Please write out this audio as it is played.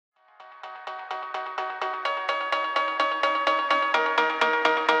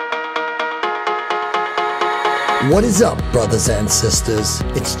What is up, brothers and sisters?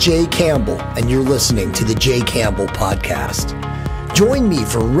 It's Jay Campbell, and you're listening to the Jay Campbell Podcast. Join me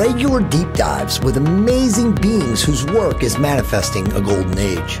for regular deep dives with amazing beings whose work is manifesting a golden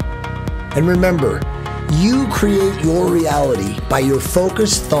age. And remember, you create your reality by your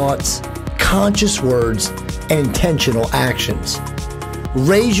focused thoughts, conscious words, and intentional actions.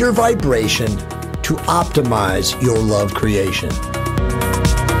 Raise your vibration to optimize your love creation.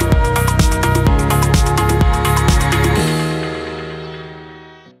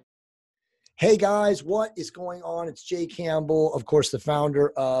 Hey guys, what is going on? It's Jay Campbell, of course, the founder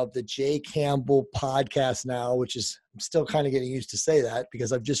of the Jay Campbell Podcast now, which is, I'm still kind of getting used to say that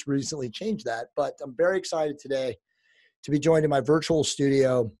because I've just recently changed that. But I'm very excited today to be joined in my virtual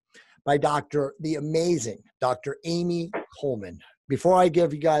studio by the amazing Dr. Amy Coleman. Before I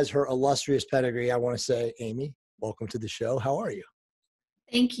give you guys her illustrious pedigree, I want to say, Amy, welcome to the show. How are you?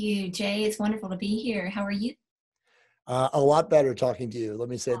 Thank you, Jay. It's wonderful to be here. How are you? A lot better talking to you. Let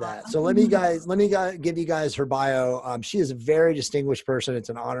me say that. So let me give you guys her bio. She is a very distinguished person. It's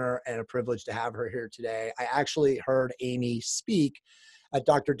an honor and a privilege to have her here today. I actually heard Amy speak at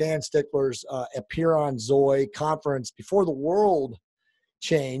Dr. Dan Stickler's Appear on Zoe conference before the world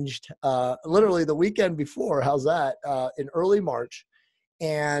changed, literally the weekend before. How's that? In early March.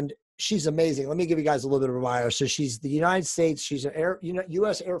 And she's amazing. Let me give you guys a little bit of a bio. So she's the United States. She's an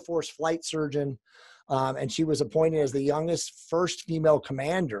U.S. Air Force flight surgeon. And she was appointed as the first female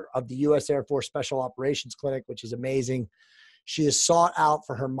commander of the U.S. Air Force Special Operations Clinic, which is amazing. She is sought out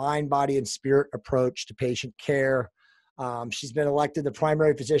for her mind, body, and spirit approach to patient care. She's been elected the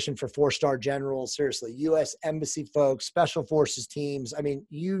primary physician for 4-star generals, seriously, U.S. Embassy folks, Special Forces teams. I mean,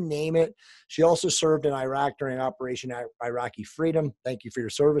 you name it. She also served in Iraq during Operation Iraqi Freedom. Thank you for your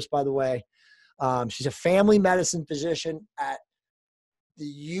service, by the way. She's a family medicine physician at the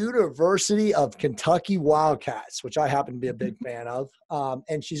University of Kentucky Wildcats, which I happen to be a big fan of.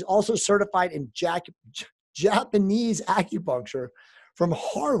 And she's also certified in Japanese acupuncture from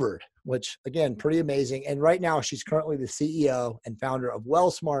Harvard, which, again, pretty amazing. And right now, she's currently the CEO and founder of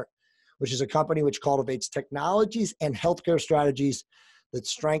Wellsmart, which is a company which cultivates technologies and healthcare strategies that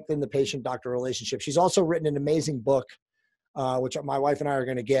strengthen the patient-doctor relationship. She's also written an amazing book, which my wife and I are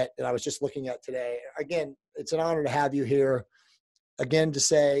going to get, that I was just looking at today. Again, it's an honor to have you here. Again, to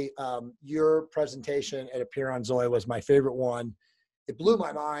say your presentation at Appear on Zoe was my favorite one. It blew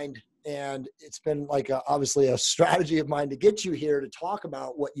my mind, and it's been like obviously a strategy of mine to get you here to talk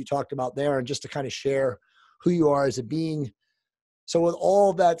about what you talked about there and just to kind of share who you are as a being. So with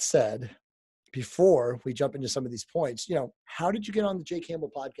all that said, before we jump into some of these points, how did you get on the Jay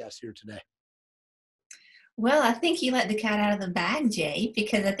Campbell podcast here today? Well, I think you let the cat out of the bag, Jay,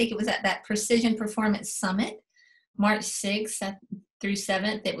 because I think it was at that Precision Performance Summit, March 6th through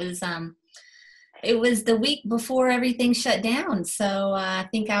 7th. It was the week before everything shut down. So I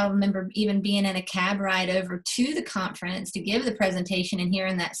think I remember even being in a cab ride over to the conference to give the presentation and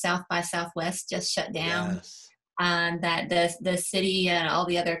hearing that South by Southwest just shut down. Yes. That the city and all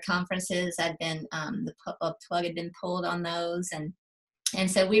the other conferences had been, the plug had been pulled on those. And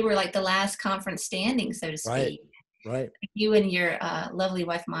so we were like the last conference standing, so to speak. Right. You and your lovely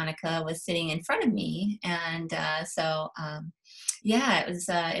wife, Monica, was sitting in front of me. And it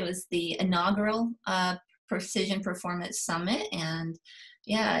was the inaugural Precision Performance Summit. And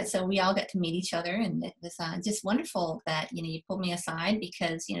so we all got to meet each other. And it was just wonderful that, you pulled me aside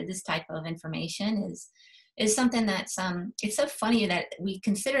because, this type of information is something that's, it's so funny that we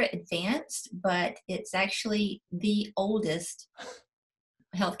consider it advanced, but it's actually the oldest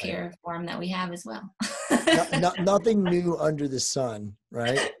healthcare form that we have as well. Nothing new under the sun,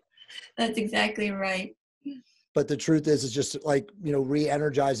 right? That's exactly right. But the truth is, it's just like,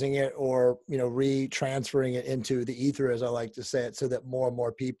 re-energizing it or, re-transferring it into the ether, as I like to say it, so that more and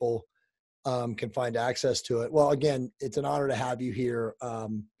more people can find access to it. Well, again, it's an honor to have you here.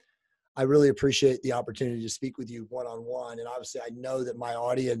 I really appreciate the opportunity to speak with you one-on-one. And obviously, I know that my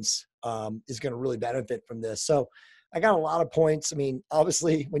audience is going to really benefit from this. So I got a lot of points. I mean,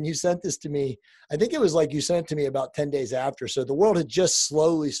 obviously, when you sent this to me, I think it was like you sent it to me about 10 days after. So the world had just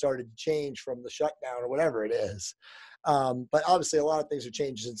slowly started to change from the shutdown or whatever it is. But obviously, a lot of things have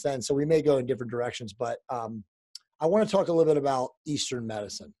changed since then. So we may go in different directions. But I want to talk a little bit about Eastern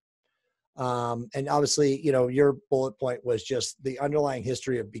medicine. And obviously, your bullet point was just the underlying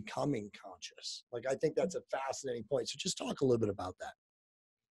history of becoming conscious. Like, I think that's a fascinating point. So just talk a little bit about that.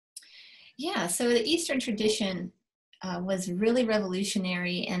 Yeah. So the Eastern tradition was really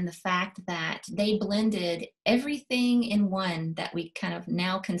revolutionary in the fact that they blended everything in one that we kind of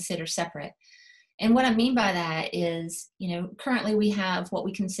now consider separate. And what I mean by that is, currently we have what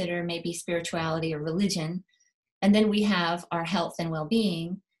we consider maybe spirituality or religion, and then we have our health and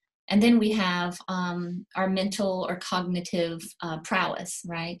well-being, and then we have our mental or cognitive prowess,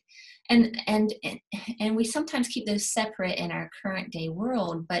 right? And we sometimes keep those separate in our current day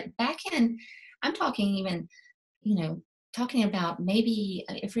world, but back in, I'm talking even, you know, talking about maybe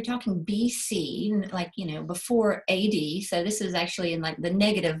if we're talking BC, like, you know, before AD, so this is actually in like the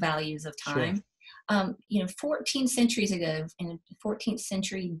negative values of Sure. time. You know, 14 centuries ago, in the 14th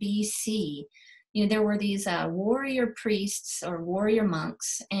century BC, you know, there were these warrior priests or warrior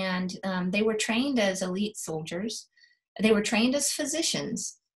monks, and they were trained as elite soldiers. They were trained as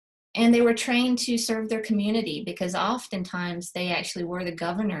physicians, and they were trained to serve their community, because oftentimes they actually were the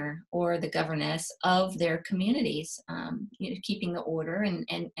governor or the governess of their communities, you know, keeping the order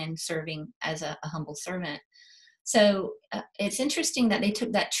and serving as a humble servant. So it's interesting that they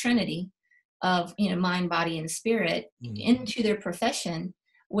took that trinity of, you know, mind, body, and spirit Mhm. into their profession,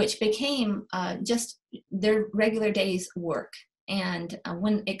 which became just their regular day's work. And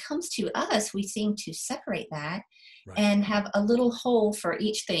when it comes to us, we seem to separate that Right. and have a little hole for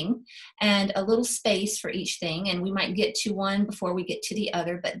each thing and a little space for each thing. And we might get to one before we get to the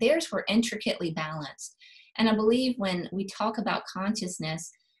other, but theirs were intricately balanced. And I believe when we talk about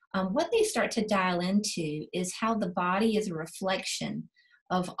consciousness, what they start to dial into is how the body is a reflection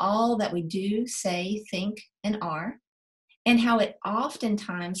of all that we do, say, think, and are, and how it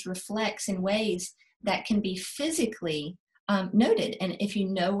oftentimes reflects in ways that can be physically noted. And if you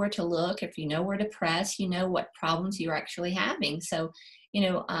know where to look, if you know where to press, you know what problems you're actually having. So, you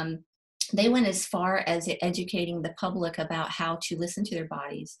know, they went as far as educating the public about how to listen to their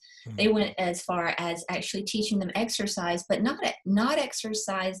bodies. They Mhm. went as far as actually teaching them exercise, but not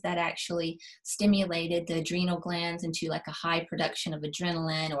exercise that actually stimulated the adrenal glands into like a high production of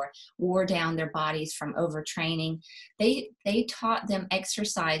adrenaline or wore down their bodies from overtraining. They taught them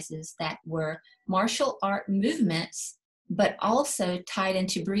exercises that were martial art movements, but also tied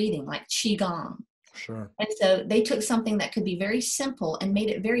into breathing, like qigong. Sure. And so they took something that could be very simple and made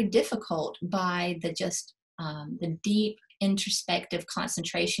it very difficult by the deep introspective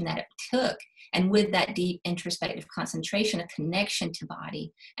concentration that it took. And with that deep introspective concentration, a connection to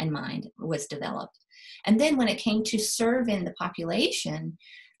body and mind was developed. And then when it came to serving the population,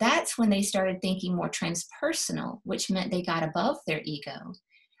 that's when they started thinking more transpersonal, which meant they got above their ego.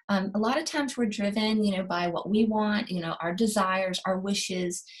 A lot of times we're driven, you know, by what we want, you know, our desires, our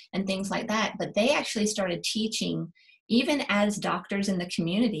wishes, and things like that. But they actually started teaching, even as doctors in the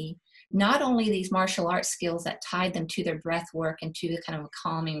community, not only these martial arts skills that tied them to their breath work and to the kind of a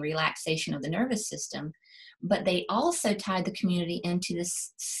calming relaxation of the nervous system, but they also tied the community into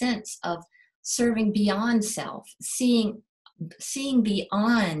this sense of serving beyond self, seeing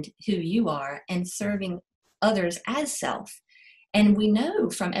beyond who you are and Mhm. serving others as self. And we know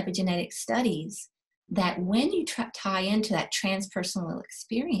from epigenetic studies that when you tie into that transpersonal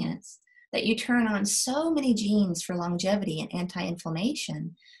experience, that you turn on so many genes for longevity and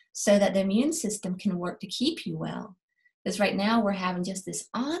anti-inflammation so that the immune system can work to keep you well. Because right now we're having just this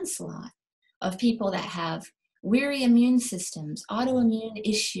onslaught of people that have weary immune systems, autoimmune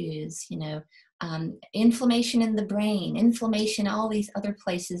issues, you know, inflammation in the brain, inflammation, all these other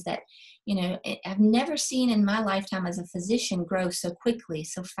places that, you know, I've never seen in my lifetime as a physician grow so quickly,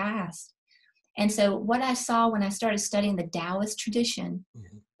 so fast. And so what I saw when I started studying the Taoist tradition,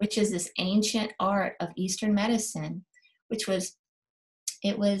 Mhm. which is this ancient art of Eastern medicine, which was,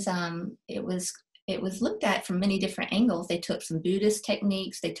 it was, it was looked at from many different angles. They took some Buddhist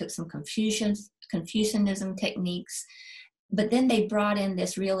techniques, they took some Confucianism techniques, but then they brought in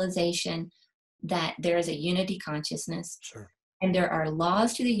this realization that there is a unity consciousness Sure. and there are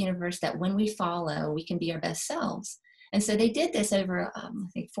laws to the universe that when we follow, we can be our best selves. And so they did this over, I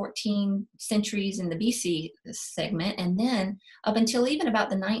think, 14 centuries in the BC segment, and then up until even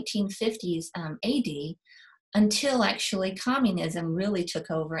about the 1950s AD, until actually communism really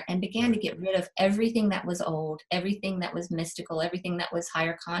took over and began Right. to get rid of everything that was old, everything that was mystical, everything that was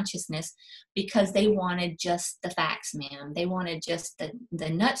higher consciousness, because they wanted just the facts, ma'am. They wanted just the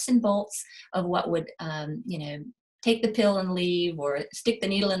nuts and bolts of what would, you know, take the pill and leave or stick the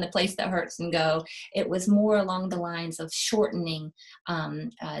needle in the place that hurts and go. It was more along the lines of shortening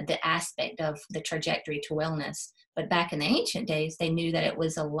the aspect of the trajectory to wellness. But back in the ancient days, they knew that it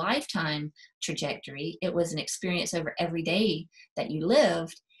was a lifetime trajectory. It was an experience over every day that you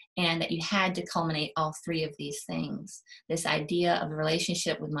lived, and that you had to culminate all three of these things. This idea of the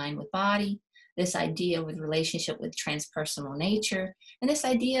relationship with mind, with body, this idea with relationship with transpersonal nature, and this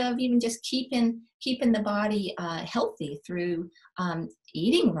idea of even just keeping the body healthy through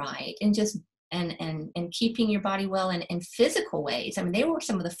eating right and just and keeping your body well in physical ways. I mean, they were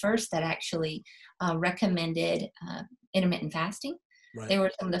some of the first that actually recommended intermittent fasting. Right. They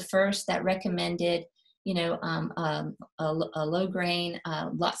were some of the first that recommended, a low grain,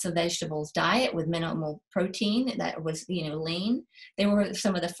 lots of vegetables diet with minimal protein that was, lean. They were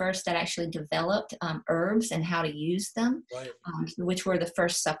some of the first that actually developed herbs and how to use them, Right. Which were the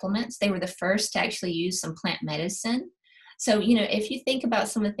first supplements. They were the first to actually use some plant medicine. So, if you think about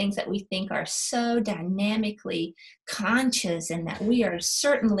some of the things that we think are so dynamically conscious, and that we are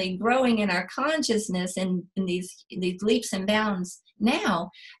certainly growing in our consciousness in these leaps and bounds now,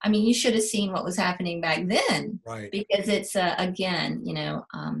 I mean, you should have seen what was happening back then. Right. Because it's, again,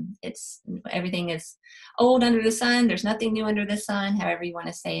 it's, everything is old under the sun. There's nothing new under the sun. However you want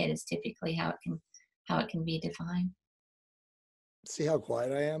to say it is typically how it can be defined. See how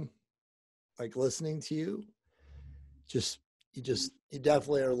quiet I am? Like listening to you. You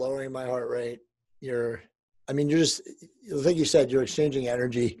definitely are lowering my heart rate. Like you said, you're exchanging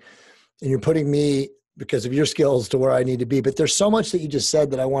energy and you're putting me, because of your skills, to where I need to be. But there's so much that you just said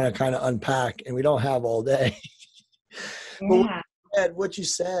that I want to kind of unpack, and we don't have all day. Yeah. But what you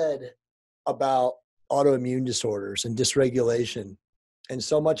said about autoimmune disorders and dysregulation, and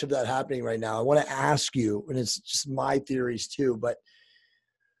so much of that happening right now, I want to ask you, and it's just my theories too, but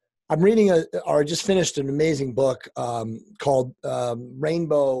I'm reading I just finished an amazing book called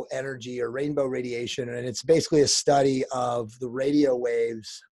Rainbow Energy or Rainbow Radiation. And it's basically a study of the radio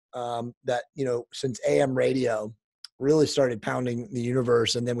waves that, since AM radio really started pounding the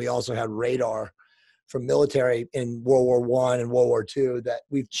universe. And then we also had radar from military in World War I and World War II, that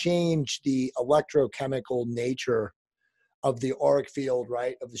we've changed the electrochemical nature of the auric field,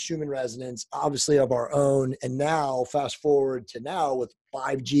 right? Of the Schumann resonance, obviously of our own. And now fast forward to now with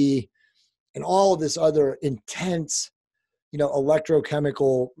 5G and all of this other intense,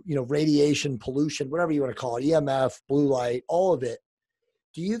 electrochemical, radiation pollution, whatever you want to call it, EMF, blue light, all of it.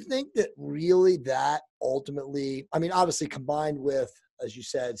 Do you think that really that ultimately, I mean, obviously combined with, as you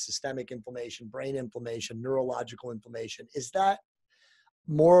said, systemic inflammation, brain inflammation, neurological inflammation, is that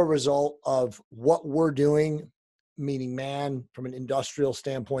more a result of what we're doing, meaning man, from an industrial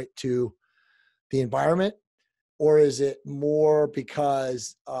standpoint, to the environment? Or is it more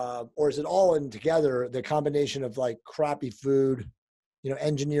because, or is it all in together, the combination of like crappy food,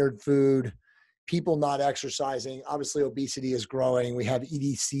 engineered food, people not exercising? Obviously obesity is growing. We have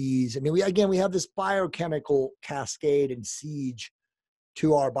EDCs. I mean, we have this biochemical cascade and siege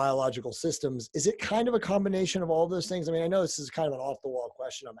to our biological systems. Is it kind of a combination of all those things? I mean, I know this is kind of an off the wall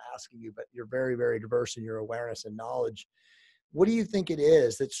question I'm asking you, but you're very, very diverse in your awareness and knowledge. What do you think it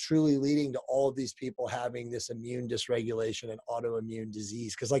is that's truly leading to all of these people having this immune dysregulation and autoimmune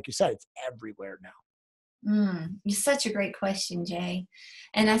disease? Because like you said, it's everywhere now. It's such a great question, Jay.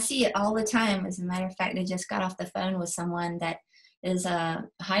 And I see it all the time. As a matter of fact, I just got off the phone with someone that is a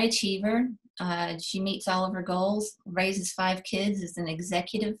high achiever. She meets all of her goals, raises 5 kids, is an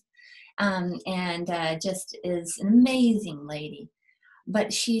executive, and just is an amazing lady.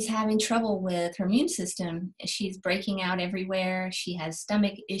 But she's having trouble with her immune system. She's breaking out everywhere. She has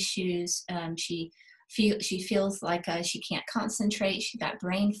stomach issues. She feels like she can't concentrate. She got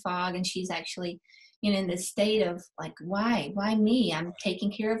brain fog, and she's actually, in this state of like, why me? I'm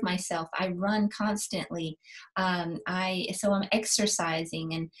taking care of myself. I run constantly. So I'm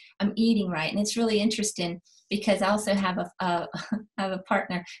exercising and I'm eating right. And it's really interesting because I also have have a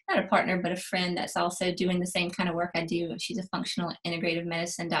partner, not a partner, but a friend that's also doing the same kind of work I do. She's a functional integrative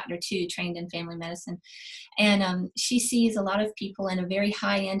medicine doctor too, trained in family medicine. And she sees a lot of people in a very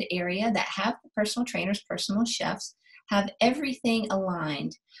high-end area that have personal trainers, personal chefs, have everything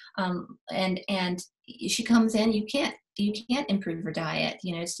aligned. And she comes in, you can't improve her diet.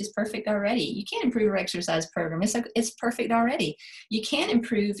 It's just perfect already. You can't improve her exercise program. It's perfect already. You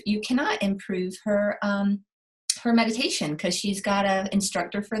cannot improve her, her meditation, because she's got an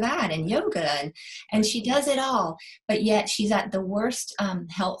instructor for that, and yoga, and she does it all. But yet she's at the worst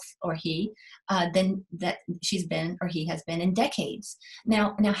health, or than that she's been, or he has been, in decades.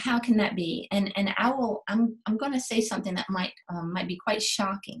 Now how can that be? And I'm going to say something that might be quite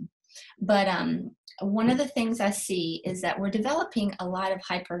shocking, but one of the things I see is that we're developing a lot of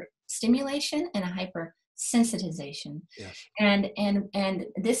hyperstimulation and a hypersensitization. Yes. And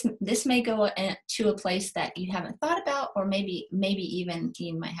this may go to a place that you haven't thought about, or maybe even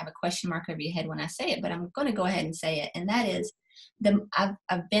you might have a question mark over your head when I say it, but I'm going to go ahead and say it. And that is,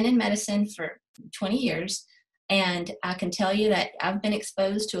 I've been in medicine for 20 years, and I can tell you that I've been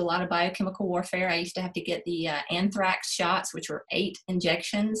exposed to a lot of biochemical warfare. I used to have to get the anthrax shots, which were 8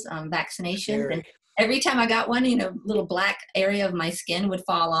 injections, vaccinations. every time I got one, little black area of my skin would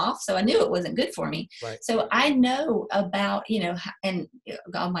fall off. So I knew it wasn't good for me. Right. So I know about, and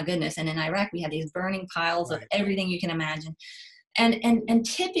oh my goodness. And in Iraq, we had these burning piles of everything you can imagine. And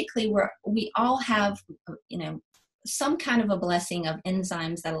typically we all have, some kind of a blessing of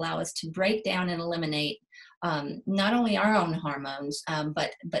enzymes that allow us to break down and eliminate not only our own hormones,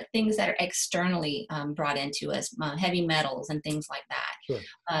 but things that are externally brought into us, heavy metals and things like that. Sure.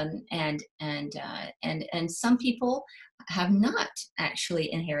 And some people have not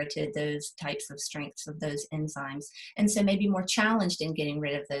actually inherited those types of strengths of those enzymes, and so maybe more challenged in getting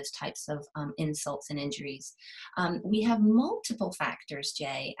rid of those types of insults and injuries. We have multiple factors,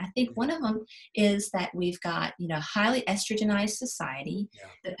 Jay. I think one of them is that we've got highly estrogenized society.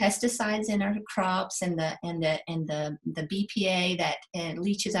 The pesticides in our crops and the BPA that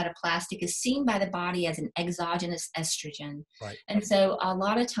leaches out of plastic is seen by the body as an exogenous estrogen. Right. And so a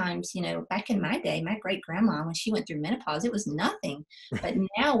lot of times, back in my day, my great grandma, when she went through menopause, it was nothing. But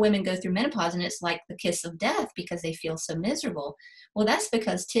now women go through menopause and it's like the kiss of death because they feel so miserable. Well, that's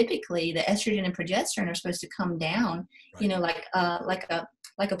because typically the estrogen and progesterone are supposed to come down, like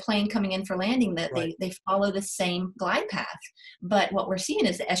a plane coming in for landing, that they follow the same glide path. But what we're seeing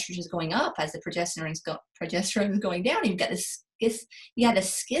is the estrogen is going up as the progesterone is going down. You've got this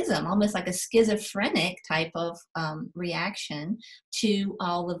schism, almost like a schizophrenic type of reaction to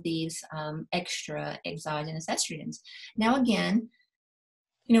all of these extra exogenous estrogens. Now, again,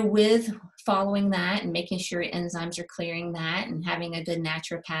 with following that and making sure enzymes are clearing that and having a good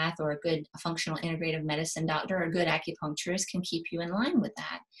naturopath or a good functional integrative medicine doctor or a good acupuncturist can keep you in line with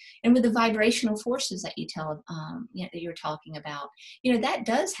that. And with the vibrational forces that you're talking about, that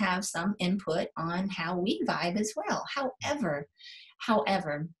does have some input on how we vibe as well.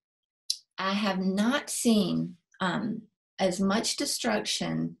 However, I have not seen as much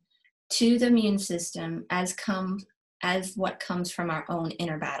destruction to the immune system as what comes from our own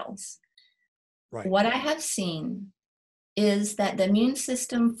inner battles. Right. What I have seen is that the immune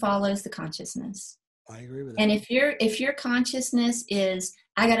system follows the consciousness. I agree with that. And if your consciousness is,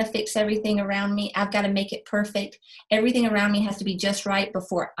 I got to fix everything around me, I've got to make it perfect, everything around me has to be just right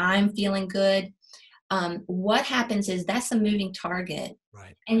before I'm feeling good, what happens is that's a moving target.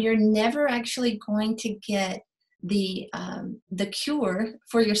 Right. And you're never actually going to get the cure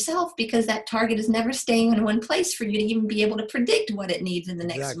for yourself, because that target is never staying in one place for you to even be able to predict what it needs in the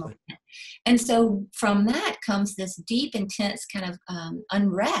next moment. And so from that comes this deep, intense kind of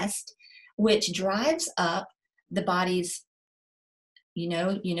unrest, which drives up the body's,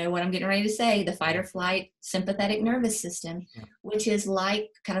 what I'm getting ready to say, the fight or flight sympathetic nervous system, which is like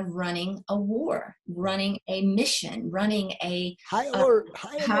kind of running a war, running a mission, running a high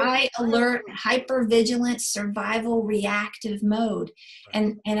alert, hyper-vigilant, survival, reactive mode.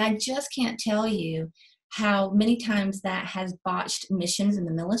 And I just can't tell you how many times that has botched missions in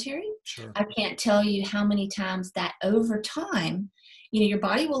the military. Sure. I can't tell you how many times that over time, your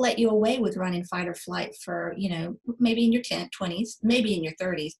body will let you away with running fight or flight for, maybe in your 20s, maybe in your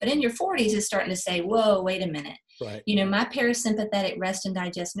 30s, but in your 40s it's starting to say, whoa, wait a minute. Right. My parasympathetic rest and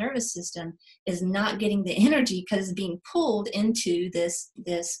digest nervous system is not getting the energy because it's being pulled into this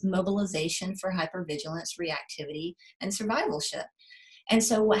mobilization for hypervigilance, reactivity, and survivalship. And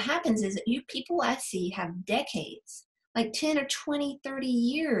so what happens is that people I see have decades, like 10 or 20, 30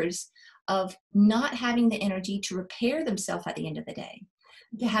 years of not having the energy to repair themselves at the end of the day,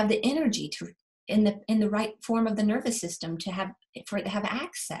 to have the energy to in the right form of the nervous system for it to have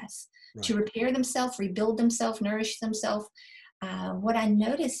access to repair themselves, rebuild themselves, nourish themselves. What I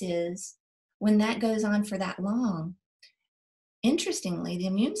notice is when that goes on for that long, interestingly, the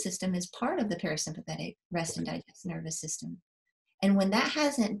immune system is part of the parasympathetic rest and digest nervous system. And when that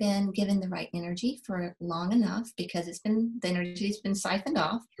hasn't been given the right energy for long enough, because the energy's been siphoned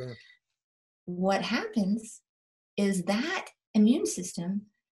off, what happens is that immune system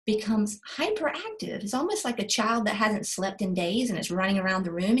becomes hyperactive. It's almost like a child that hasn't slept in days and it's running around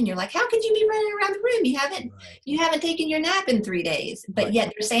the room, and you're like, how could you be running around the room? You haven't taken your nap in 3 days, but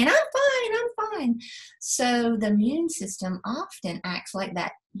yet they're saying, I'm fine. So the immune system often acts like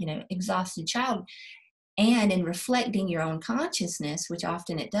that, exhausted child. And in reflecting your own consciousness, which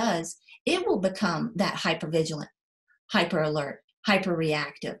often it does, it will become that hypervigilant, hyper alert, hyper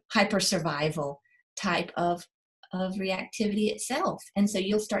reactive, hyper survival type of reactivity itself. And so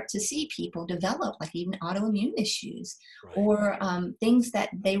you'll start to see people develop like even autoimmune issues or things that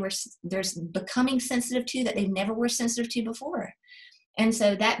they're becoming sensitive to that they never were sensitive to before. And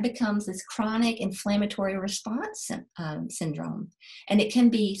so that becomes this chronic inflammatory response syndrome. And it can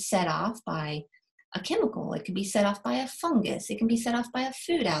be set off by a chemical. It can be set off by a fungus. It can be set off by a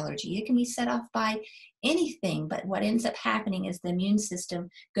food allergy. It can be set off by anything. But what ends up happening is the immune system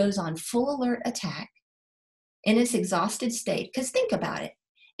goes on full alert attack in its exhausted state. Because think about it.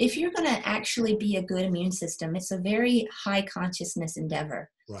 If you're going to actually be a good immune system, it's a very high consciousness endeavor.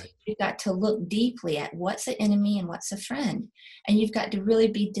 Right. You've got to look deeply at what's an enemy and what's a friend. And you've got to really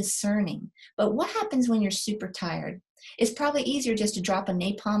be discerning. But what happens when you're super tired? It's probably easier just to drop a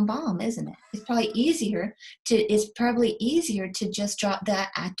napalm bomb, isn't it? It's probably easier to just drop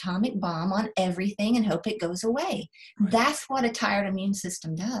that atomic bomb on everything and hope it goes away. Right. That's what a tired immune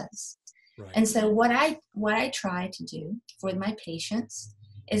system does. Right. And so what I try to do for my patients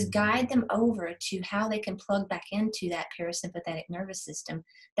is guide them over to how they can plug back into that parasympathetic nervous system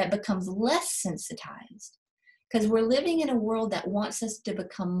that becomes less sensitized. Because we're living in a world that wants us to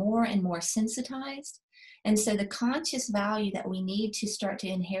become more and more sensitized. And so the conscious value that we need to start to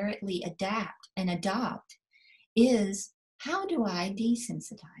inherently adapt and adopt is, how do I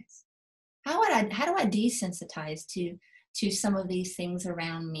desensitize? How do I desensitize to some of these things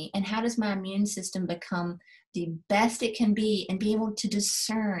around me? And how does my immune system become the best it can be and be able to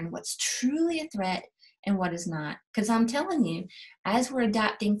discern what's truly a threat and what is not? Because I'm telling you, as we're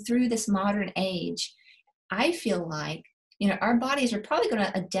adapting through this modern age, I feel like, our bodies are probably going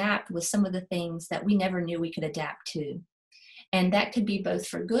to adapt with some of the things that we never knew we could adapt to. And that could be both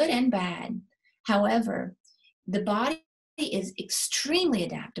for good and bad. However, the body is extremely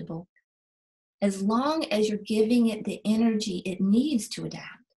adaptable as long as you're giving it the energy it needs to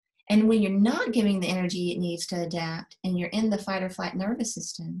adapt. And when you're not giving the energy it needs to adapt and you're in the fight or flight nervous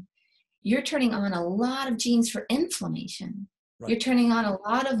system, you're turning on a lot of genes for inflammation. Right. You're turning on a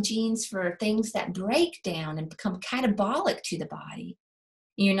lot of genes for things that break down and become catabolic to the body.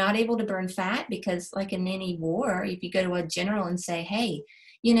 You're not able to burn fat because, like in any war, if you go to a general and say, hey,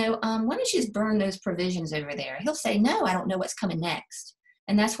 why don't you just burn those provisions over there? He'll say, no, I don't know what's coming next.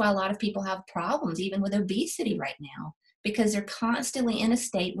 And that's why a lot of people have problems, even with obesity right now, because they're constantly in a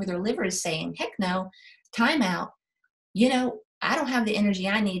state where their liver is saying, heck no, time out. I don't have the energy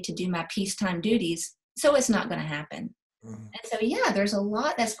I need to do my peacetime duties, so it's not going to happen. Mm-hmm. And so, there's a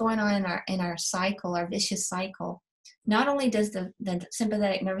lot that's going on in our cycle, our vicious cycle. Not only does the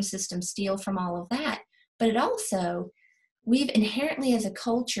sympathetic nervous system steal from all of that, but it also, we've inherently as a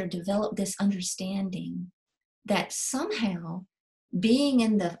culture developed this understanding that somehow being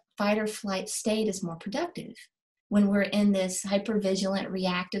in the fight or flight state is more productive. When we're in this hypervigilant,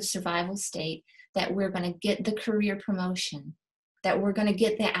 reactive survival state, that we're going to get the career promotion, that we're going to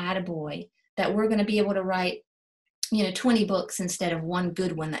get the attaboy, that we're going to be able to write 20 books instead of one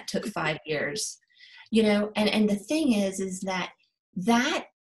good one that took 5 years, and the thing is that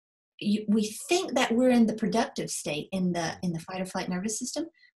we think that we're in the productive state in the fight or flight nervous system,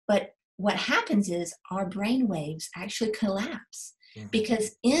 but what happens is our brain waves actually collapse. Mm-hmm.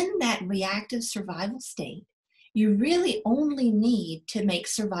 Because in that reactive survival state, you really only need to make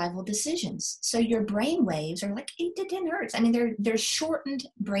survival decisions. So your brain waves are like 8 to 10 hertz. I mean, they're shortened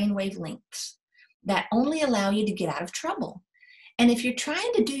brainwave lengths that only allow you to get out of trouble. And if you're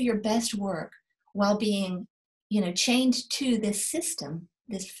trying to do your best work while being, chained to this system,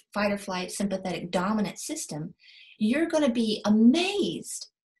 this fight or flight sympathetic dominant system, you're going to be amazed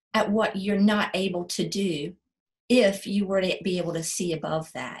at what you're not able to do if you were to be able to see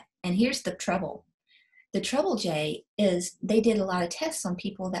above that. And here's the trouble. The trouble, Jay, is they did a lot of tests on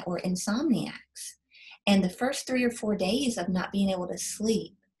people that were insomniacs. And the first 3 or 4 days of not being able to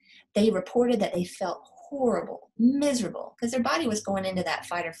sleep, they reported that they felt horrible, miserable, because their body was going into that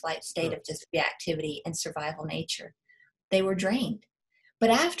fight or flight state of just reactivity and survival nature. They were drained.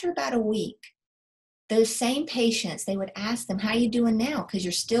 But after about a week, those same patients, they would ask them, how you doing now? Because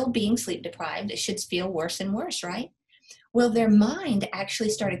you're still being sleep deprived. It should feel worse and worse, right? Well, their mind actually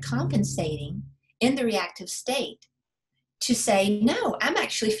started compensating in the reactive state to say, no, I'm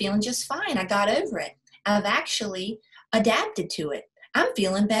actually feeling just fine. I got over it. I've actually adapted to it. I'm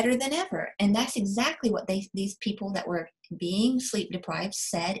feeling better than ever. And that's exactly what these people that were being sleep deprived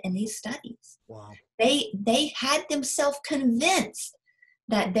said in these studies. Wow. They had themselves convinced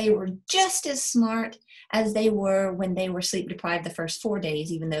that they were just as smart as they were when they were sleep deprived the first 4 days,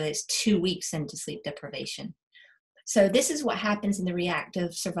 even though it's 2 weeks into sleep deprivation. So this is what happens in the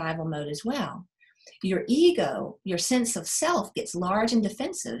reactive survival mode as well. Your ego, your sense of self gets large and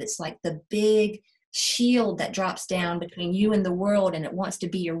defensive. It's like the big shield that drops down between you and the world, and it wants to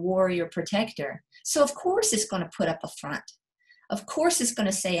be your warrior protector. So of course it's going to put up a front. Of course it's going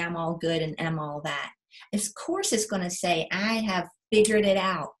to say I'm all good and I'm all that. Of course it's going to say I have figured it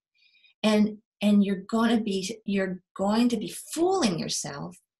out. And you're going to be fooling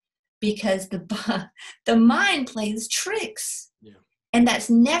yourself because the mind plays tricks. Yeah. And that's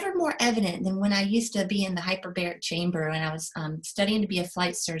never more evident than when I used to be in the hyperbaric chamber and I was studying to be a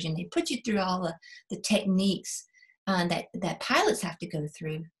flight surgeon. They put you through all the techniques that pilots have to go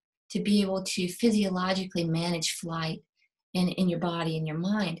through to be able to physiologically manage flight in your body and your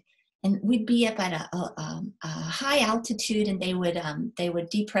mind. And we'd be up at a high altitude, and they would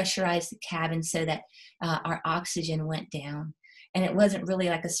depressurize the cabin so that our oxygen went down. And it wasn't really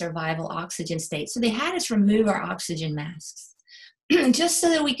like a survival oxygen state. So they had us remove our oxygen masks just so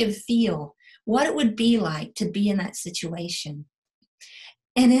that we could feel what it would be like to be in that situation.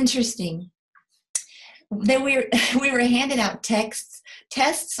 And interesting, that we were handed out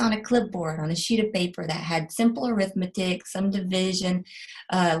tests on a clipboard on a sheet of paper that had simple arithmetic, some division,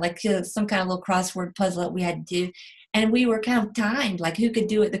 some kind of little crossword puzzle that we had to do. And we were kind of timed, like who could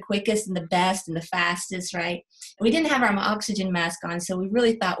do it the quickest and the best and the fastest, right? And we didn't have our oxygen mask on, so we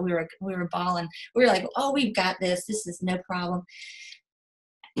really thought we were balling. We were like, oh, we've got this. This is no problem.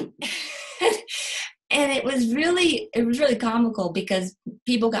 And it was really comical because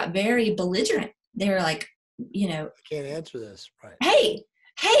people got very belligerent. They were like, I can't answer this. Right.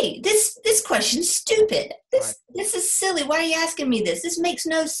 Hey, this question's stupid. This is silly. Why are you asking me this? This makes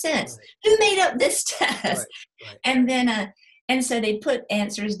no sense. Right. Who made up this test? Right. And then, and so they put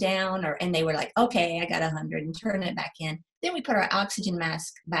answers down, and they were like, okay, I got 100, and turn it back in. Then we put our oxygen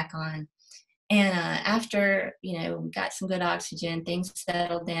mask back on. And after, we got some good oxygen, things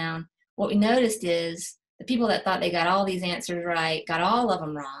settled down. What we noticed is the people that thought they got all these answers right, got all of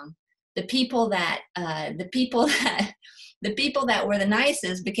them wrong. The people that were the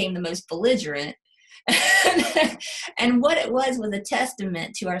nicest became the most belligerent. And what it was a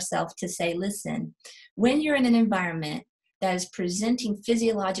testament to ourselves to say, listen, when you're in an environment that is presenting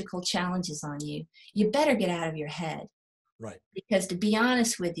physiological challenges on you, you better get out of your head. Right. Because to be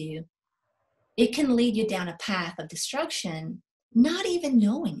honest with you, it can lead you down a path of destruction, not even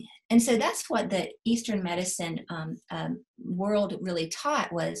knowing it. And so that's what the Eastern medicine world really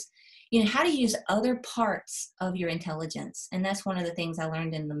taught was, how to use other parts of your intelligence. And that's one of the things I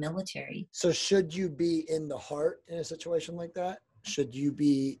learned in the military. So should you be in the heart in a situation like that? Should you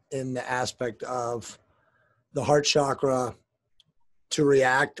be in the aspect of the heart chakra to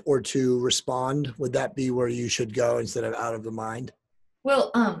react or to respond? Would that be where you should go instead of out of the mind?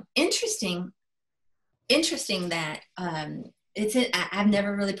 Well, interesting that I've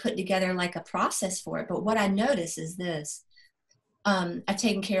never really put together like a process for it, but what I notice is this. I've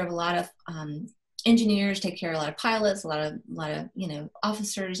taken care of a lot of engineers, take care of a lot of pilots, a lot of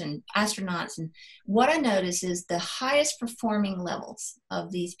officers and astronauts. And what I notice is the highest performing levels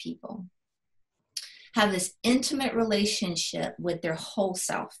of these people have this intimate relationship with their whole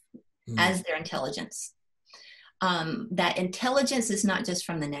self as their intelligence. That intelligence is not just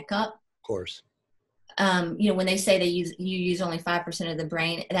from the neck up. Of course. When they say you use only 5% of the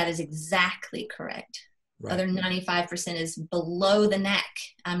brain, that is exactly correct. Right. Other 95% is below the neck.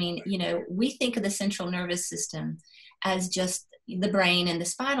 I mean, we think of the central nervous system as just the brain and the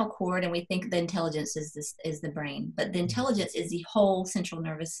spinal cord, and we think the intelligence is the brain, but the intelligence is the whole central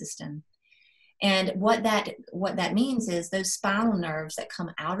nervous system. And what that means is those spinal nerves that come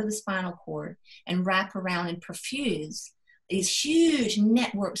out of the spinal cord and wrap around and perfuse these huge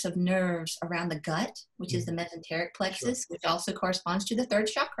networks of nerves around the gut, which is the mesenteric plexus, which also corresponds to the third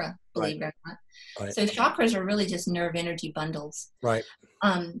chakra, believe it or not. Right. So chakras are really just nerve energy bundles. Right.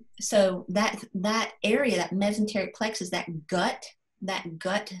 So that area, that mesenteric plexus, that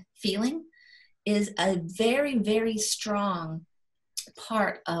gut feeling is a very, very strong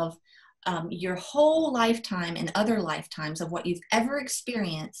part of your whole lifetime and other lifetimes of what you've ever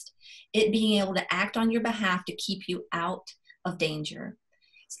experienced, it being able to act on your behalf to keep you out of danger.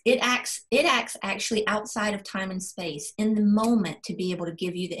 It acts actually outside of time and space in the moment to be able to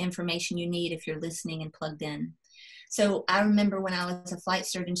give you the information you need if you're listening and plugged in. So I remember when I was a flight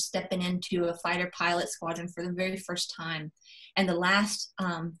surgeon stepping into a fighter pilot squadron for the very first time. And the last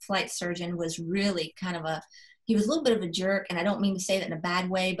flight surgeon was really he was a little bit of a jerk, and I don't mean to say that in a bad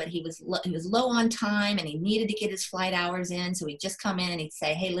way, but he was low on time, and he needed to get his flight hours in. So he'd just come in and he'd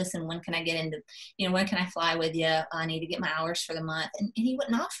say, "Hey, listen, when can I get into, when can I fly with you? I need to get my hours for the month." And he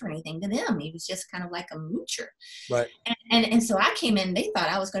wouldn't offer anything to them. He was just kind of like a moocher. Right. And so I came in. They thought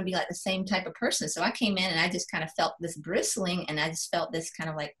I was going to be like the same type of person. So I came in and I just kind of felt this bristling, and I just felt this kind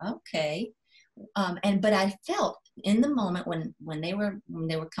of like, okay. But I felt in the moment when they were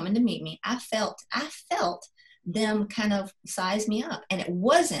coming to meet me, I felt them kind of size me up, and it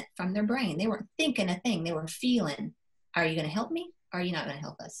wasn't from their brain. They weren't thinking a thing. They were feeling, are you going to help me? Or are you not going to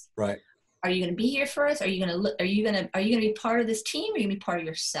help us? Right. are you going to be here for us? Are you going to look, are you going to be part of this team? Or are you going to be part of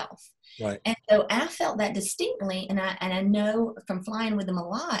yourself? Right. And so I felt that distinctly. And I know from flying with them a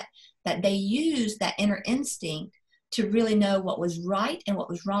lot that they use that inner instinct to really know what was right and what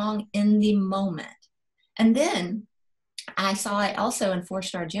was wrong in the moment. And then I saw it also in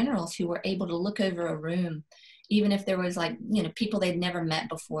 4-star generals who were able to look over a room, even if there was like, people they'd never met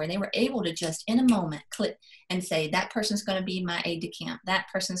before. They were able to just in a moment click and say, that person's going to be my aide de camp. That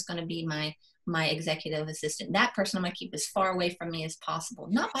person's going to be my executive assistant. That person I'm going to keep as far away from me as possible.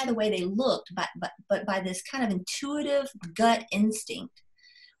 Not by the way they looked, but by this kind of intuitive gut instinct,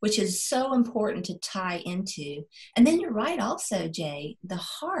 which is so important to tie into. And then you're right also, Jay, the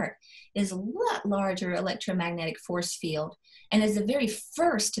heart is a lot larger electromagnetic force field and is the very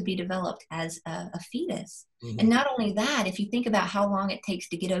first to be developed as a fetus. Mm-hmm. And not only that, if you think about how long it takes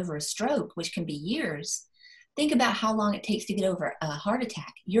to get over a stroke, which can be years, think about how long it takes to get over a heart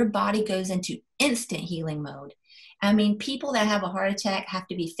attack. Your body goes into instant healing mode. I mean, people that have a heart attack have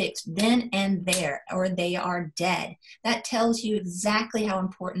to be fixed then and there, or they are dead. That tells you exactly how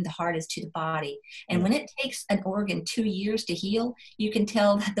important the heart is to the body. And when it takes an organ 2 years to heal, you can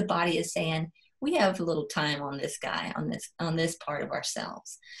tell that the body is saying, we have a little time on this guy, on this part of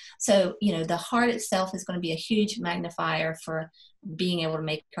ourselves. So, the heart itself is going to be a huge magnifier for being able to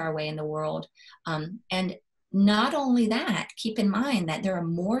make our way in the world. And not only that, keep in mind that there are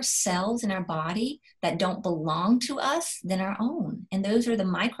more cells in our body that don't belong to us than our own. And those are the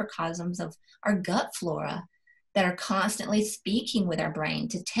microcosms of our gut flora that are constantly speaking with our brain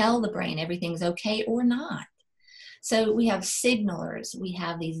to tell the brain everything's okay or not. So we have signalers, we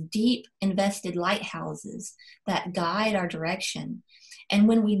have these deep invested lighthouses that guide our direction. And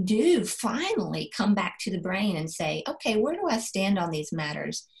when we do finally come back to the brain and say, okay, where do I stand on these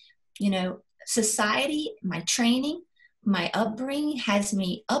matters? Society, my training, my upbringing has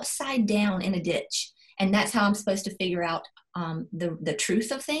me upside down in a ditch. And that's how I'm supposed to figure out the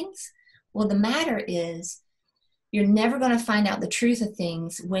truth of things. Well, the matter is, you're never going to find out the truth of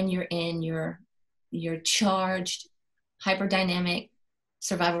things when you're in your charged, hyperdynamic,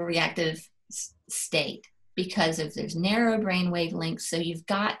 survival reactive state, because if there's narrow brain wavelengths, so you've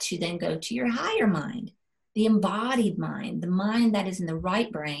got to then go to your higher mind, the embodied mind, the mind that is in the right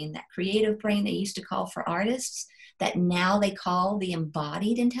brain, that creative brain they used to call for artists, that now they call the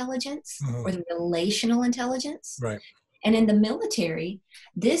embodied intelligence or the relational intelligence. Right. And in the military,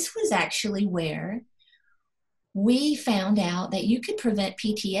 this was actually where we found out that you could prevent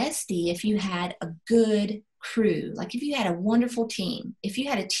PTSD if you had a good crew. Like if you had a wonderful team, if you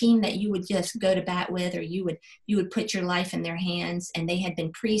had a team that you would just go to bat with, or you would put your life in their hands, and they had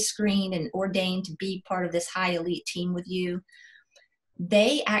been pre-screened and ordained to be part of this high elite team with you,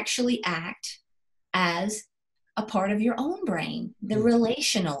 they actually act as a part of your own brain, the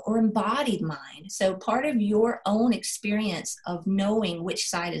relational or embodied mind. So part of your own experience of knowing which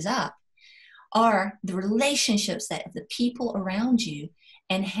side is up are the relationships that of the people around you,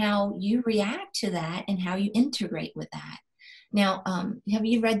 and how you react to that and how you integrate with that. Now, have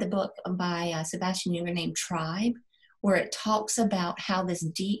you read the book by Sebastian Junger named Tribe, where it talks about how this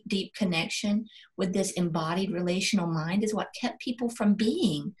deep, deep connection with this embodied relational mind is what kept people from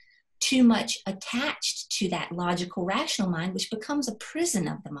being too much attached to that logical, rational mind, which becomes a prison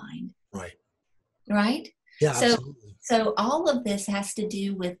of the mind. Right. Right? Yeah, absolutely. So all of this has to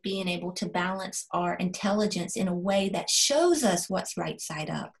do with being able to balance our intelligence in a way that shows us what's right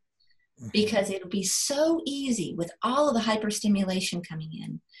side up. Because it'll be so easy with all of the hyperstimulation coming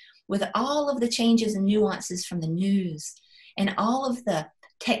in, with all of the changes and nuances from the news, and all of the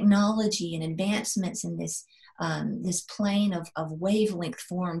technology and advancements in this plane of wavelength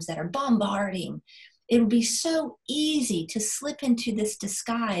forms that are bombarding. It'll be so easy to slip into this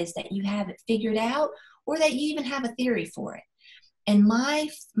disguise that you have it figured out, or that you even have a theory for it. And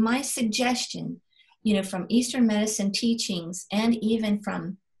my suggestion, from Eastern medicine teachings, and even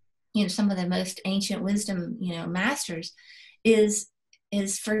from, some of the most ancient wisdom, masters, is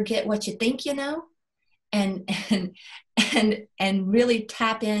forget what you think you know, and really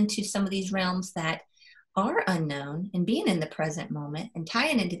tap into some of these realms that are unknown, and being in the present moment and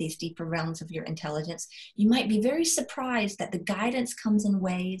tying into these deeper realms of your intelligence. You might be very surprised that the guidance comes in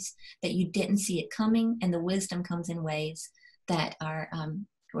ways that you didn't see it coming, and the wisdom comes in ways that are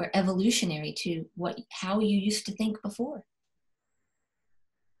evolutionary to how you used to think before.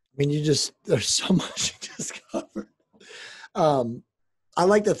 I mean, there's so much you just covered. I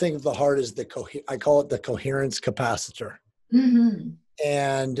like to think of the heart as I call it the coherence capacitor. Mm-hmm.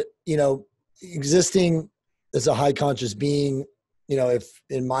 And, existing as a high conscious being, if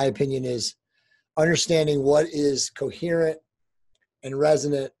in my opinion is understanding what is coherent and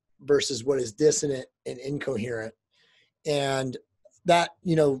resonant versus what is dissonant and incoherent. And that,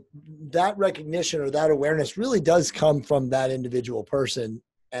 you know, that recognition or that awareness really does come from that individual person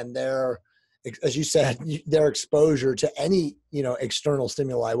and their, as you said, their exposure to any, you know, external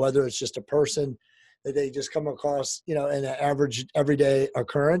stimuli, whether it's just a person that they just come across, you know, in an average everyday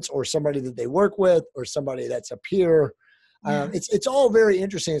occurrence, or somebody that they work with, or somebody that's a peer. Yeah. It's all very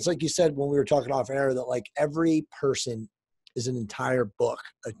interesting. It's like you said when we were talking off air, that like every person is an entire book,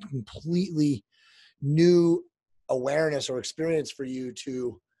 a completely new awareness or experience for you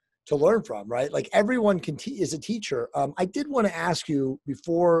to learn from, right? Like everyone is a teacher. I did want to ask you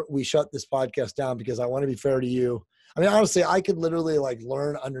before we shut this podcast down, because I want to be fair to you. I mean, honestly, I could literally like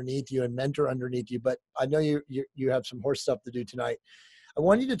learn underneath you and mentor underneath you, but I know you have some horse stuff to do tonight. I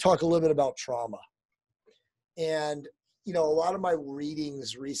want you to talk a little bit about trauma. And, you know, a lot of my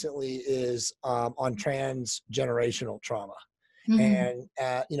readings recently is on transgenerational trauma. And,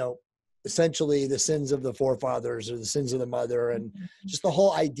 you know, essentially the sins of the forefathers or the sins of the mother, and just the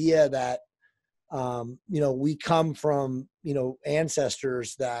whole idea that, you know, we come from, you know,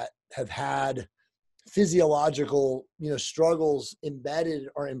 ancestors that have had physiological, you know, struggles embedded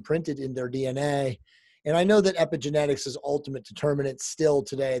or imprinted in their DNA. And I know that epigenetics is ultimate determinant still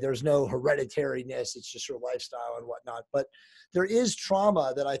today. There's no hereditariness. It's just your lifestyle and whatnot. But there is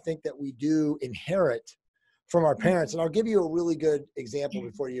trauma that I think that we do inherit from our parents. And I'll give you a really good example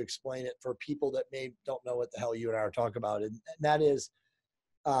before you explain it for people that don't know what the hell you and I are talking about. And that is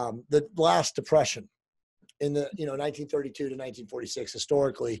the last depression in the, you know, 1932 to 1946.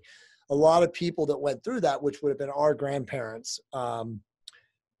 Historically, a lot of people that went through that, which would have been our grandparents,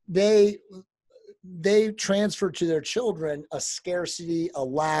 they transferred to their children a scarcity, a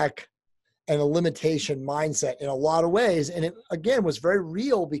lack, and a limitation mindset in a lot of ways. And it, again, was very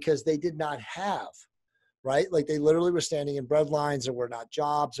real because they did not have, right? Like they literally were standing in bread lines. There were not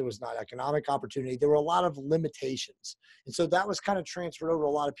jobs. There was not economic opportunity. There were a lot of limitations. And so that was kind of transferred over to a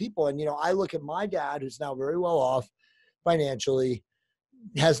lot of people. And, you know, I look at my dad, who's now very well off financially,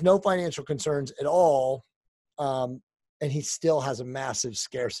 has no financial concerns at all. And he still has a massive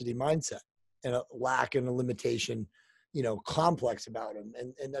scarcity mindset and a lack and a limitation, you know, complex about him.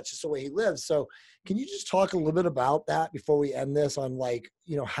 And that's just the way he lives. So can you just talk a little bit about that before we end this, on like,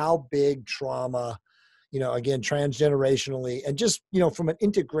 you know, how big trauma, you know, again, transgenerationally, and just, you know, from an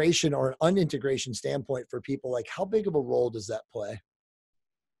integration or an unintegration standpoint for people, like how big of a role does that play?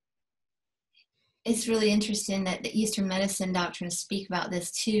 It's really interesting that the Eastern medicine doctrines speak about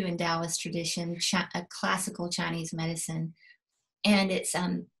this too in Taoist tradition, classical Chinese medicine. And it's,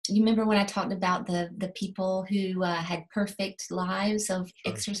 you remember when I talked about the people who had perfect lives of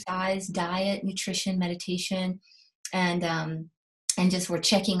exercise, diet, nutrition, meditation, and just were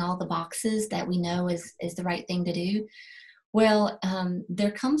checking all the boxes that we know is the right thing to do. Well, there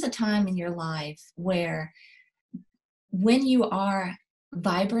comes a time in your life where when you are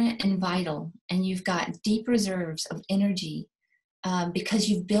vibrant and vital and you've got deep reserves of energy because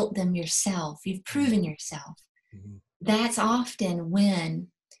you've built them yourself, you've proven yourself, that's often when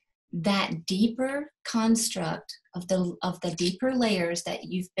that deeper construct of the deeper layers that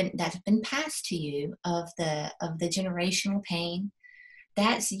have been passed to you of the generational pain,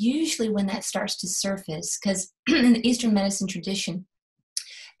 that's usually when that starts to surface. Because in the Eastern medicine tradition,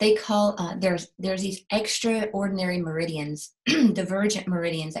 they call there's these extraordinary meridians, divergent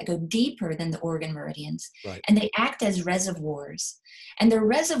meridians that go deeper than the organ meridians, right, and they act as reservoirs. And they're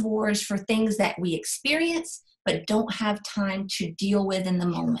reservoirs for things that we experience but don't have time to deal with in the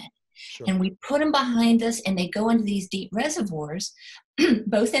moment. Sure. And we put them behind us, and they go into these deep reservoirs,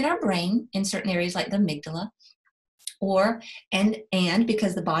 both in our brain, in certain areas like the amygdala, and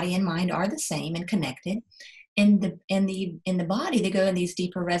because the body and mind are the same and connected, in the body, they go in these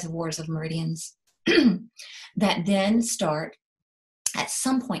deeper reservoirs of meridians that then start at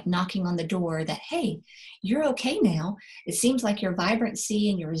some point knocking on the door that, hey, you're okay now. It seems like your vibrancy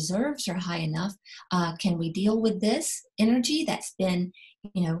and your reserves are high enough. Can we deal with this energy that's been,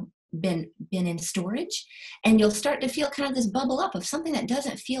 you know, been in storage? And you'll start to feel kind of this bubble up of something that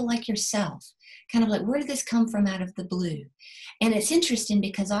doesn't feel like yourself. Kind of like, where did this come from out of the blue? And it's interesting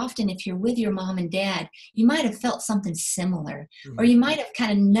because often if you're with your mom and dad, you might have felt something similar, or you might have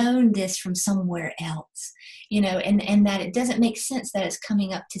kind of known this from somewhere else, you know, and that it doesn't make sense that it's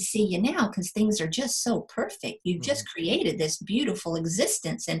coming up to see you now because things are just so perfect. You've just created this beautiful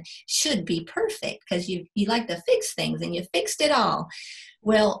existence and should be perfect because you like to fix things and you fixed it all.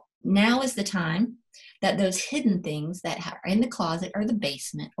 Well, now is the time that those hidden things that are in the closet or the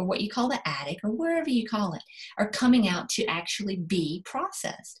basement or what you call the attic or wherever you call it are coming out to actually be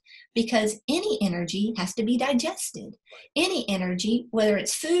processed, because any energy has to be digested. Any energy, whether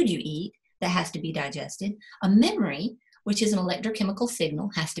it's food you eat that has to be digested, a memory, which is an electrochemical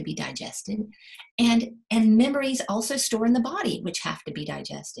signal, has to be digested, and memories also store in the body, which have to be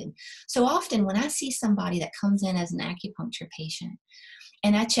digested. So often when I see somebody that comes in as an acupuncture patient,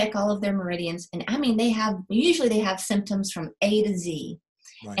 and I check all of their meridians, and I mean, usually they have symptoms from A to Z.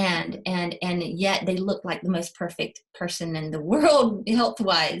 Right. And yet they look like the most perfect person in the world health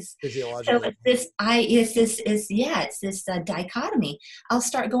wise. So it's this dichotomy. I'll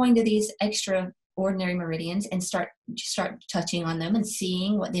start going to these extraordinary meridians and start touching on them and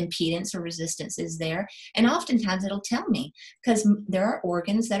seeing what the impedance or resistance is there. And oftentimes it'll tell me, because there are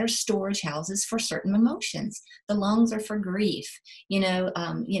organs that are storage houses for certain emotions. The lungs are for grief,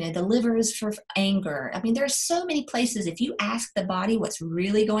 the liver is for anger. I mean, there are so many places. If you ask the body what's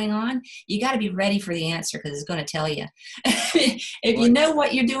really going on, you got to be ready for the answer, because it's going to tell you. If you know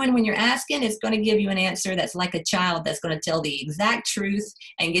what you're doing when you're asking, it's going to give you an answer that's like a child that's going to tell the exact truth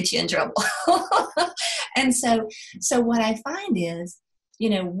and get you in trouble. And so what I find is,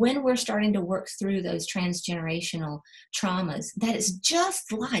 when we're starting to work through those transgenerational traumas, that is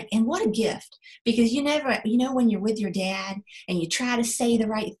just like, and what a gift, because when you're with your dad and you try to say the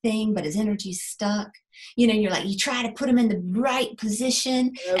right thing, but his energy's stuck, you're like, you try to put him in the right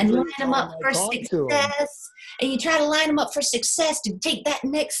position and line him up for success. And you try to line him up for success to take that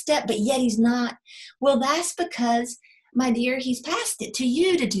next step, but yet he's not. Well, that's because, my dear, he's passed it to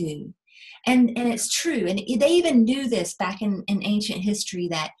you to do. And it's true. And they even knew this back in ancient history,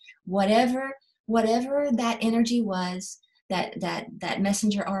 that whatever that energy was, that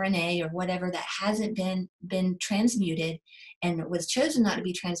messenger RNA or whatever that hasn't been transmuted and was chosen not to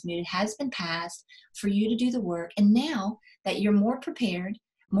be transmuted, has been passed for you to do the work. And now that you're more prepared,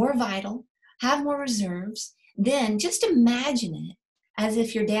 more vital, have more reserves, then just imagine it as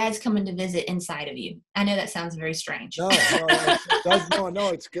if your dad's coming to visit inside of you. I know that sounds very strange. No,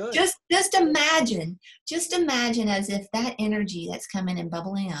 it's good. Just imagine as if that energy that's coming and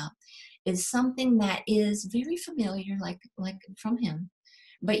bubbling up is something that is very familiar, like from him,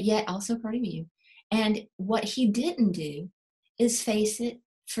 but yet also part of you. And what he didn't do is face it,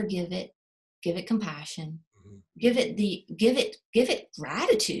 forgive it, give it compassion, give it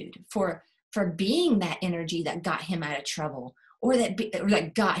gratitude for being that energy that got him out of trouble, or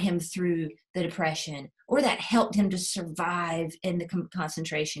that got him through the depression, or that helped him to survive in the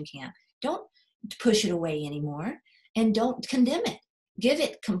concentration camp. Don't push it away anymore, and don't condemn it. Give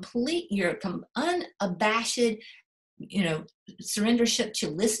it complete, your unabashed, surrendership to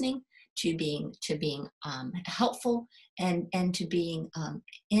listening, to being helpful, and to being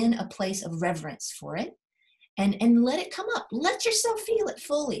in a place of reverence for it, and let it come up. Let yourself feel it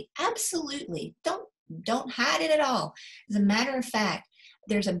fully. Absolutely. Don't hide it at all. As a matter of fact,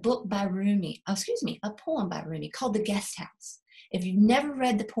 there's a poem by Rumi called The Guest House. If you've never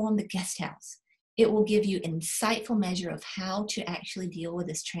read the poem The Guest House, it will give you an insightful measure of how to actually deal with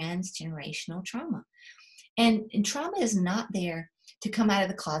this transgenerational trauma. And trauma is not there to come out of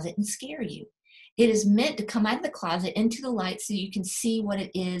the closet and scare you. It is meant to come out of the closet into the light so you can see what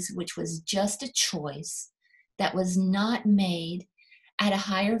it is, which was just a choice that was not made at a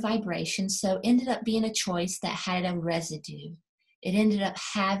higher vibration, so ended up being a choice that had a residue. It ended up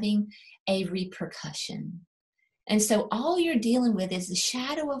having a repercussion. And so all you're dealing with is the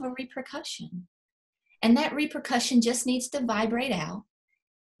shadow of a repercussion. And that repercussion just needs to vibrate out,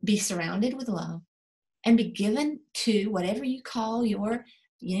 be surrounded with love, and be given to whatever you call your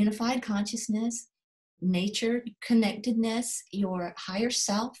unified consciousness, nature, connectedness, your higher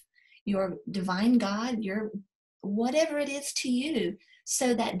self, your divine God, your whatever it is to you,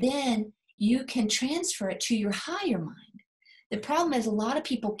 so that then you can transfer it to your higher mind. The problem is a lot of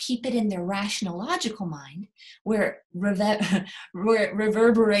people keep it in their rational, logical mind, where it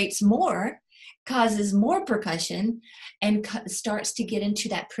reverberates more, causes more percussion, and starts to get into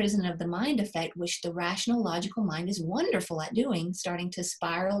that prison of the mind effect, which the rational, logical mind is wonderful at doing, starting to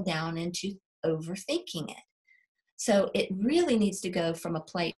spiral down into overthinking it. So it really needs to go from a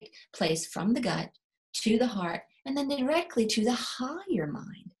place from the gut to the heart, and then directly to the higher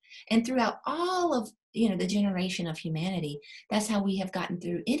mind. And throughout all of the generation of humanity, that's how we have gotten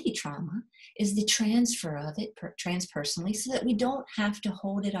through any trauma, is the transfer of it transpersonally, so that we don't have to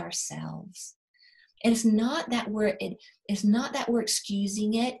hold it ourselves. And it's not that we're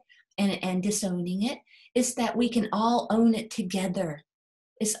excusing it and disowning it. It's that we can all own it together.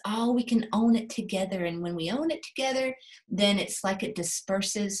 We can own it together. And when we own it together, then it's like it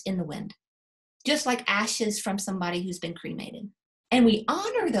disperses in the wind. just like ashes from somebody who's been cremated. And we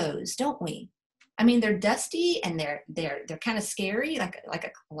honor those, don't we? I mean, they're dusty and they're kind of scary, like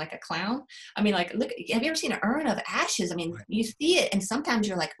a clown. I mean, like, look, have you ever seen an urn of ashes? I mean, Right. you see it and sometimes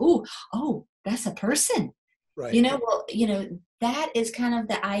you're like, ooh, oh, that's a person. Right. Well, that is kind of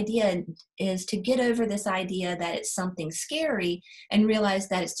the idea, is to get over this idea that it's something scary and realize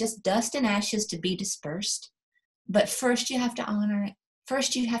that it's just dust and ashes to be dispersed. But first you have to honor it.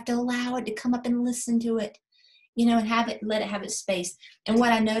 First you have to allow it to come up and listen to it, and let it have its space. And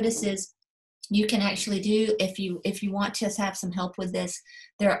what I notice is, you can actually do, if you want to have some help with this,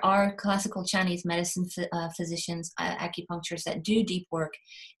 there are classical Chinese medicine physicians, acupuncturists that do deep work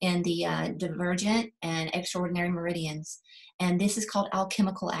in the divergent and extraordinary meridians, and this is called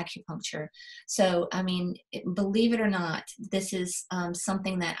alchemical acupuncture. So I mean, believe it or not, this is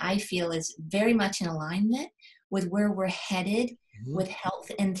something that I feel is very much in alignment with where we're headed Mhm. with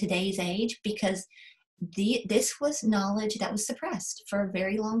health in today's age, because this was knowledge that was suppressed for a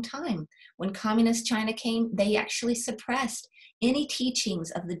very long time. When communist China came, they actually suppressed any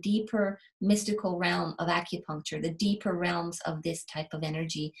teachings of the deeper mystical realm of acupuncture, the deeper realms of this type of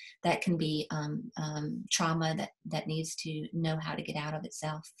energy that can be trauma that needs to know how to get out of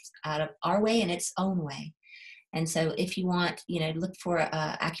itself, out of our way and its own way. And so if you want, look for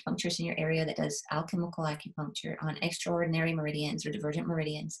a acupuncturist in your area that does alchemical acupuncture on extraordinary meridians or divergent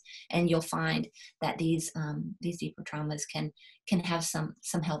meridians, and you'll find that these deeper traumas can have some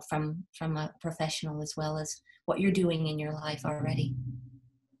help from a professional, as well as what you're doing in your life already.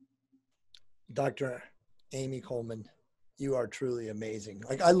 Dr. Amy Coleman, you are truly amazing.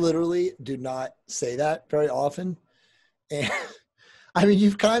 Like, I literally do not say that very often. And I mean,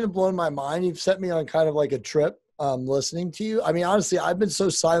 you've kind of blown my mind. You've set me on kind of like a trip listening to you. I mean, honestly, I've been so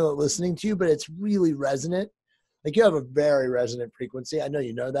silent listening to you, but it's really resonant. Like, you have a very resonant frequency. I know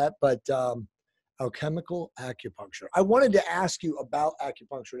you know that, but alchemical acupuncture. I wanted to ask you about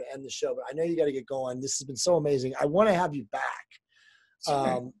acupuncture to end the show, but I know you got to get going. This has been so amazing. I want to have you back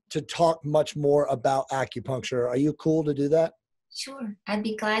Sure. to talk much more about acupuncture. Are you cool to do that? Sure, I'd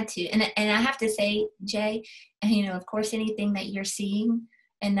be glad to. And I have to say, Jay, of course, anything that you're seeing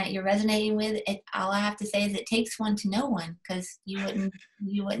and that you're resonating with, all I have to say is it takes one to know one, because you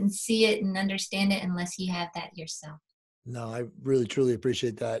wouldn't see it and understand it unless you have that yourself. No, I really, truly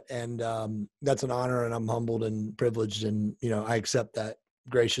appreciate that. And that's an honor, and I'm humbled and privileged, and, I accept that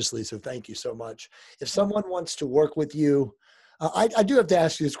graciously. So thank you so much. If Well, someone wants to work with you, I do have to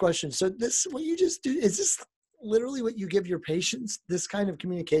ask you this question. So what you just do, is this literally what you give your patients, this kind of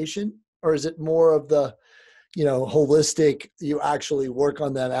communication? Or is it more of the, holistic, you actually work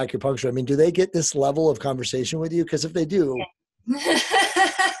on that acupuncture? I mean, do they get this level of conversation with you? Because if they do,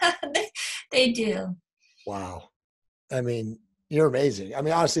 they do. wow. I mean, you're amazing. I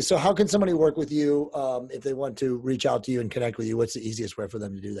mean, honestly, so how can somebody work with you if they want to reach out to you and connect with you? What's the easiest way for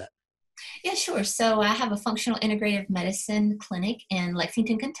them to do that? Yeah, sure. So I have a functional integrative medicine clinic in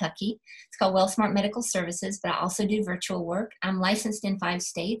Lexington, Kentucky. It's called Wellsmart Medical Services, but I also do virtual work. I'm licensed in 5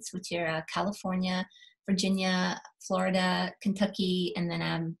 states, which are California, Virginia, Florida, Kentucky, and then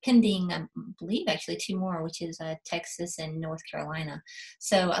I'm pending, I believe, actually 2 more, which is Texas and North Carolina.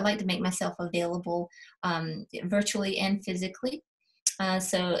 So I like to make myself available virtually and physically.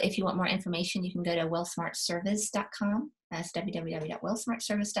 So if you want more information, you can go to wellsmartservice.com. That's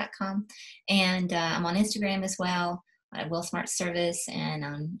www.wellsmartservice.com. And I'm on Instagram as well, at WellSmartService, and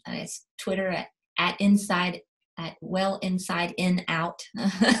on Twitter at inside, at well inside in out,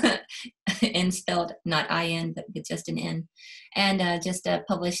 in spelled not in, but just an N. And just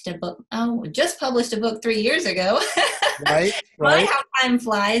published a book. Oh, just published a book 3 years ago. Right, My, right. how time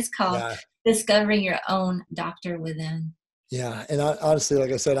flies, called Yeah. Discovering Your Own Doctor Within. Yeah. And honestly,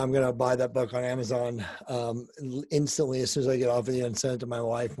 like I said, I'm going to buy that book on Amazon instantly as soon as I get off of you, and send it to my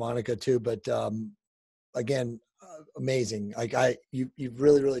wife, Monica, too. But again, amazing. Like, you've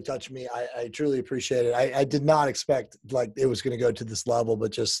really, really touched me. I truly appreciate it. I did not expect like it was going to go to this level,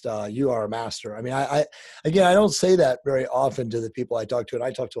 but just you are a master. I mean, again, I don't say that very often to the people I talk to, and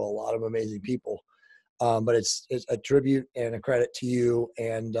I talk to a lot of amazing people. But it's a tribute and a credit to you.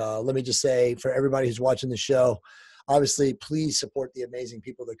 And let me just say, for everybody who's watching the show, obviously, please support the amazing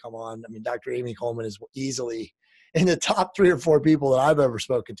people that come on. I mean, Dr. Amy Coleman is easily in the top 3 or 4 people that I've ever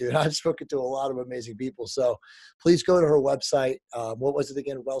spoken to. And I've spoken to a lot of amazing people. So please go to her website. What was it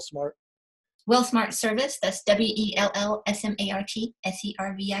again? Wellsmart? WellSmart Service, that's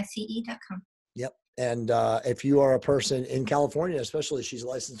WellSmartService.com. Yep. And if you are a person in California, especially, she's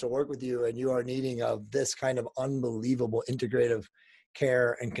licensed to work with you, and you are needing of this kind of unbelievable integrative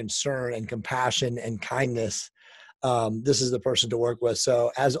care and concern and compassion and kindness, this is the person to work with.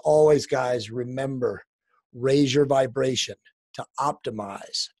 So as always, guys, remember, raise your vibration to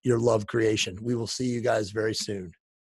optimize your love creation. We will see you guys very soon.